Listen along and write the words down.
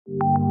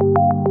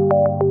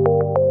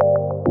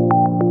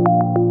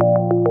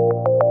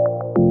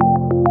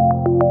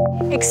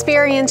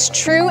Experience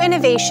true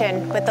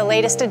innovation with the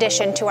latest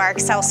addition to our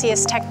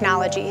Excelsius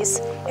Technologies,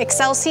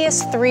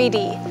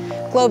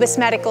 Excelsius3D, Globus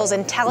Medical's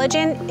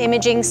intelligent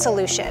imaging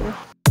solution.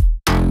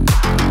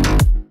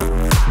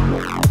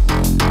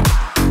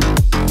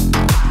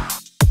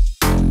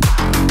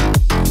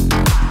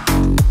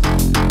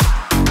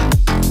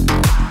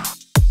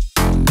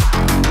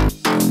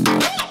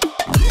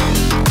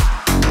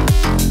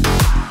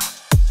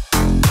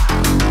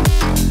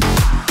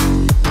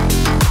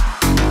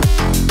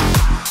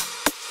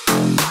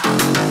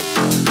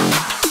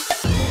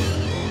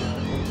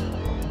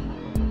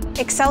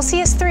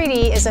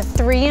 Excelsius3D is a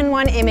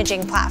 3-in-1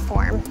 imaging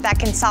platform that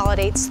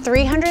consolidates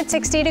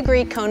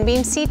 360-degree cone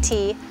beam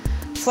CT,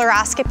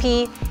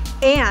 fluoroscopy,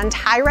 and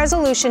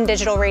high-resolution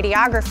digital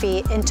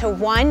radiography into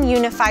one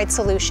unified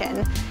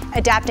solution,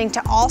 adapting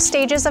to all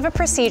stages of a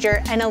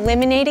procedure and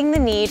eliminating the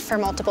need for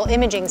multiple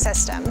imaging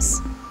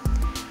systems.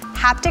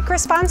 Haptic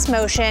response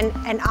motion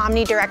and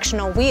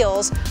omnidirectional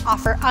wheels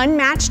offer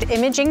unmatched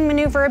imaging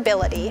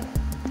maneuverability.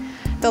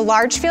 The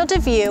large field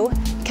of view,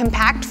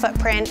 compact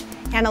footprint,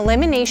 and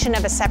elimination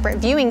of a separate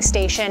viewing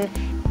station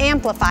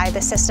amplify the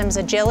system's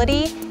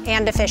agility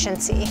and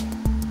efficiency.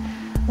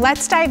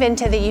 Let's dive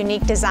into the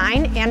unique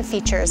design and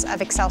features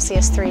of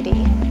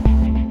Excelsius3D.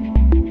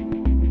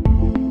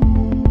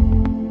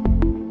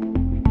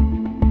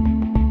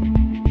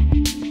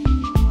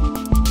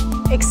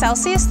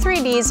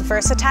 Excelsius3D's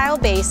versatile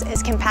base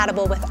is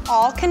compatible with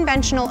all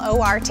conventional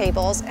OR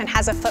tables and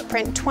has a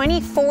footprint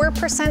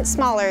 24%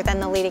 smaller than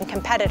the leading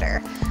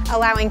competitor,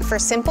 allowing for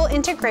simple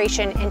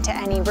integration into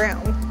any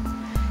room.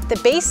 The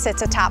base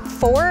sits atop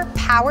 4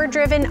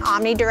 power-driven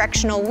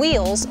omnidirectional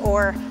wheels,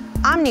 or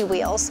Omni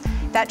wheels,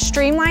 that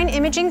streamline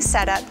imaging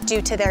setup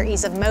due to their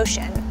ease of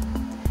motion.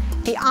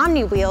 The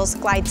Omni wheels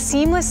glide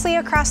seamlessly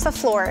across the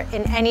floor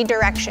in any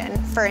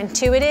direction for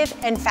intuitive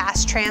and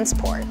fast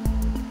transport.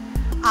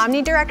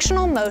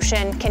 Omnidirectional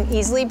motion can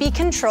easily be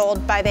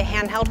controlled by the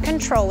handheld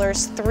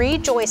controller's 3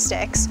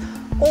 joysticks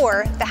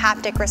or the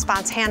haptic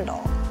response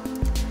handle.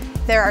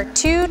 There are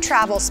 2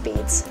 travel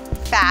speeds,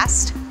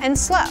 fast and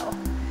slow.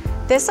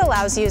 This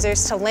allows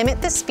users to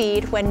limit the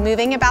speed when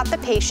moving about the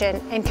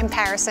patient in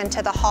comparison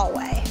to the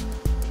hallway.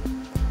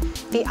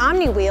 The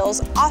Omni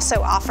wheels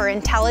also offer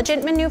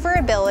intelligent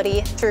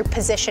maneuverability through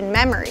position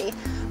memory,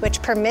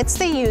 which permits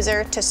the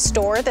user to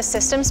store the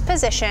system's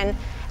position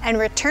and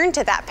return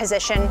to that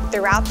position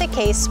throughout the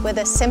case with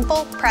a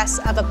simple press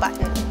of a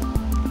button.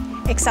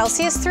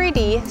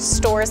 Excelsius3D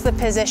stores the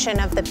position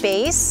of the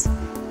base,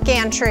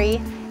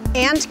 gantry,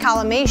 and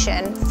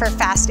collimation for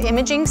fast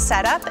imaging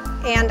setup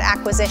and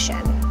acquisition.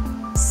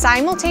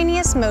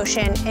 Simultaneous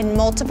motion in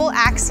multiple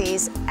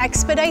axes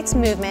expedites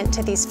movement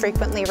to these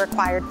frequently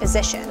required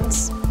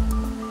positions.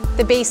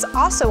 The base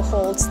also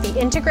holds the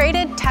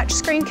integrated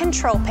touchscreen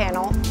control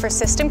panel for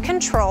system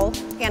control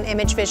and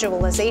image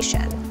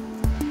visualization.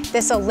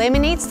 This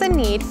eliminates the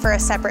need for a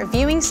separate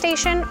viewing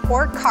station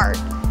or cart,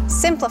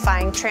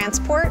 simplifying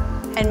transport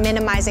and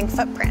minimizing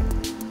footprint.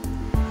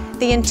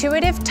 The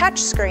intuitive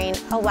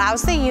touchscreen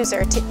allows the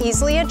user to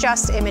easily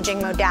adjust imaging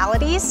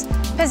modalities,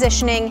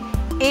 positioning,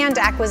 and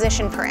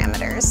acquisition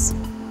parameters.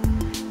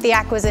 The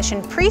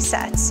acquisition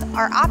presets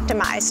are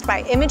optimized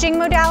by imaging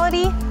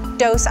modality,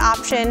 dose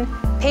option,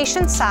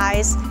 patient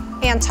size,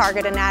 and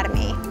target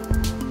anatomy.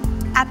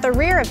 At the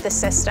rear of the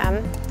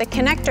system, the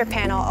connector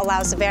panel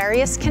allows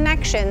various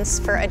connections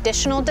for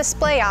additional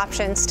display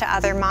options to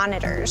other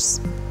monitors.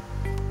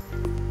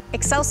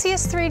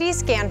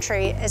 Excelsius3D's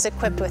gantry is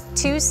equipped with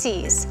 2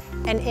 Cs,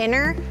 an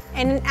inner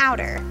and an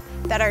outer,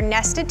 that are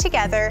nested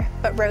together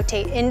but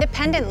rotate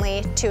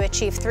independently to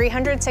achieve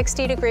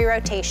 360-degree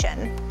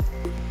rotation.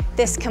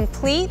 This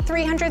complete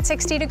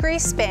 360-degree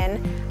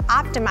spin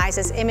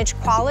optimizes image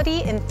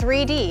quality in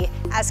 3D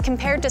as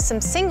compared to some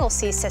single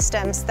C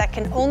systems that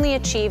can only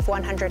achieve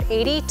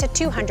 180 to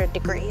 200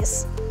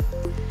 degrees.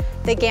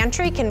 The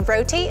gantry can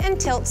rotate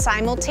and tilt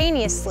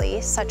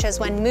simultaneously, such as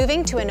when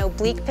moving to an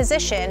oblique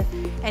position,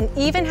 and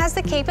even has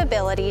the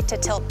capability to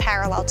tilt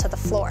parallel to the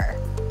floor.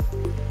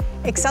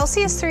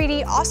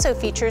 Excelsius3D also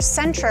features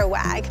Centro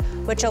Wag,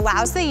 which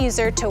allows the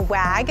user to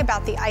wag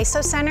about the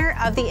isocenter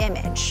of the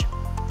image.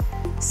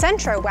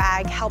 Centro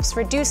Wag helps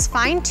reduce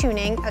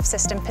fine-tuning of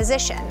system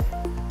position.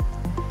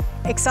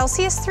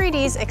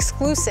 Excelsius3D's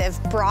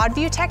exclusive Broad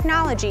View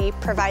technology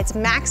provides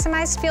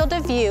maximized field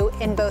of view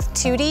in both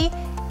 2D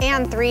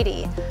and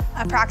 3D,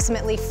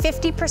 approximately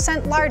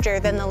 50% larger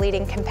than the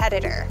leading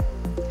competitor.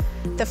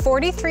 The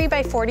 43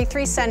 by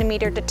 43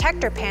 centimeter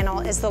detector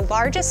panel is the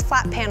largest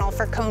flat panel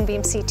for cone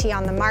beam CT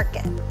on the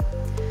market.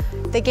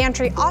 The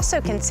gantry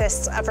also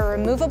consists of a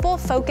removable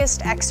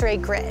focused X-ray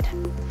grid.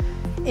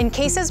 In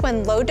cases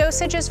when low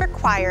dosage is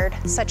required,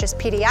 such as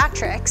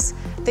pediatrics,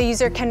 the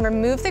user can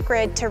remove the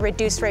grid to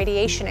reduce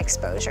radiation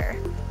exposure.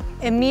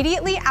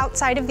 Immediately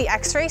outside of the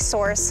X-ray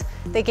source,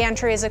 the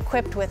gantry is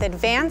equipped with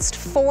advanced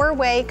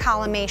 4-way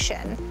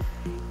collimation.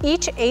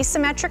 Each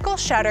asymmetrical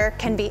shutter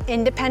can be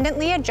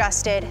independently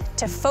adjusted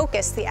to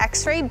focus the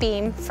X-ray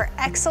beam for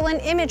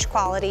excellent image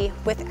quality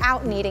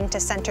without needing to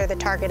center the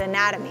target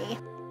anatomy.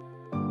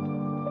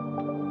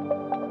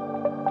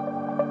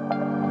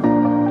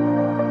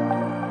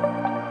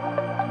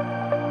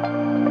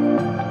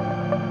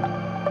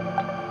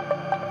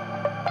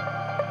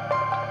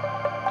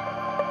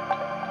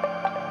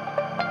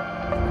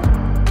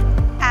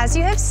 As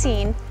you have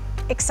seen,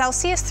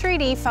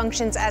 Excelsius3D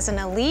functions as an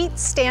elite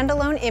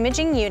standalone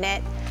imaging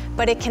unit,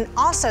 but it can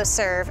also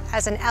serve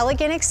as an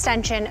elegant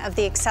extension of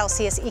the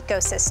Excelsius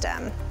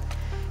ecosystem.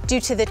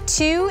 Due to the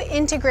 2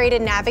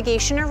 integrated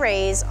navigation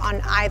arrays on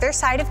either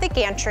side of the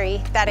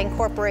gantry that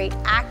incorporate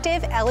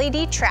active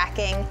LED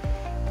tracking,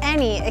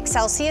 any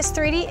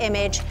Excelsius3D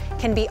image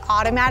can be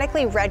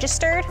automatically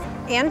registered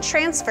and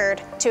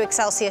transferred to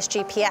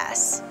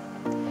ExcelsiusGPS.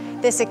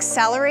 This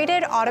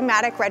accelerated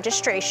automatic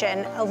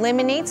registration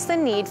eliminates the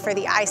need for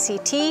the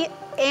ICT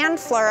and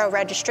fluoro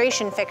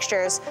registration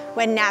fixtures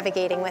when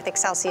navigating with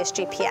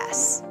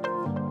ExcelsiusGPS.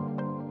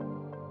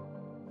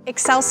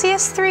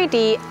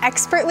 Excelsius3D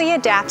expertly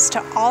adapts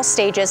to all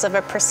stages of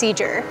a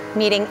procedure,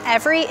 meeting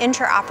every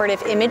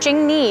intraoperative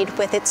imaging need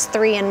with its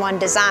 3-in-1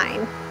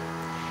 design.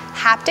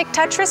 Haptic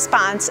touch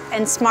response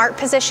and smart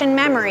position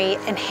memory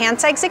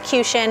enhance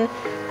execution,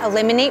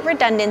 eliminate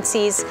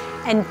redundancies,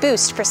 and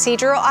boost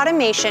procedural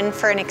automation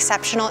for an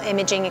exceptional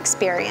imaging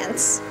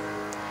experience.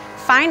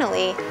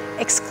 Finally,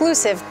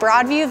 exclusive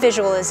broad-view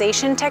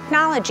visualization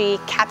technology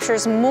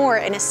captures more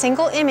in a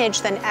single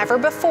image than ever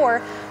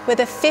before,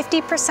 with a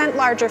 50%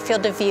 larger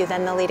field of view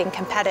than the leading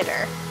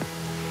competitor.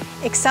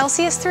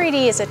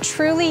 Excelsius3D is a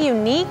truly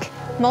unique,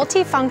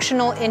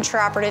 multifunctional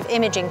intraoperative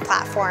imaging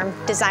platform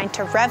designed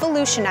to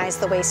revolutionize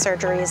the way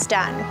surgery is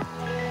done.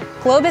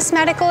 Globus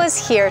Medical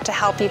is here to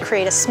help you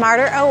create a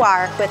smarter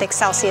OR with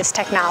Excelsius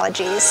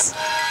Technologies.